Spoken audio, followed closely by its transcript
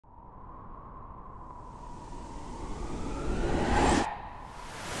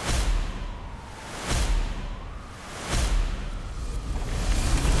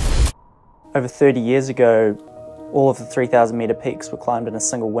Over 30 years ago, all of the 3,000 metre peaks were climbed in a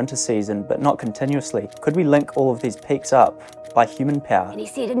single winter season, but not continuously. Could we link all of these peaks up by human power? And he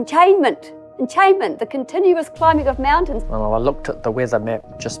said, enchainment, enchainment, the continuous climbing of mountains. Well, I looked at the weather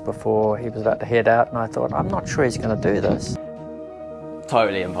map just before he was about to head out, and I thought, I'm not sure he's going to do this.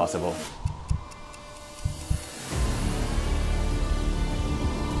 Totally impossible.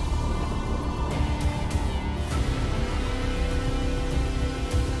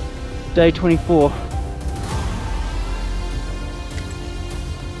 Day 24.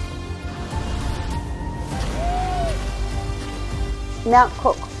 Mount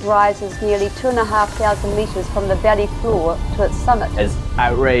Cook rises nearly 2,500 metres from the valley floor to its summit. There's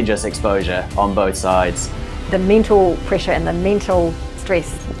outrageous exposure on both sides. The mental pressure and the mental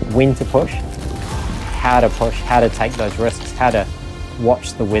stress. When to push, how to take those risks, how to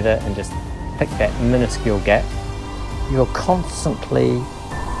watch the weather and just pick that minuscule gap. You're constantly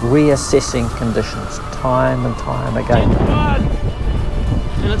reassessing conditions time and time again.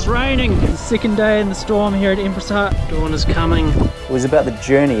 And it's raining. It's the second day in the storm here at Empress Hut. Dawn is coming. It was about the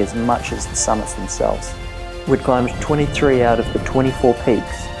journey as much as the summits themselves. We'd climbed 23 out of the 24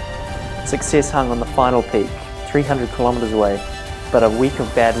 peaks. Success hung on the final peak, 300 kilometres away, but a week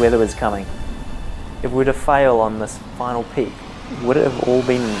of bad weather was coming. If we were to fail on this final peak, would it have all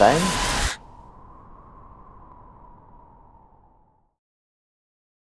been in vain?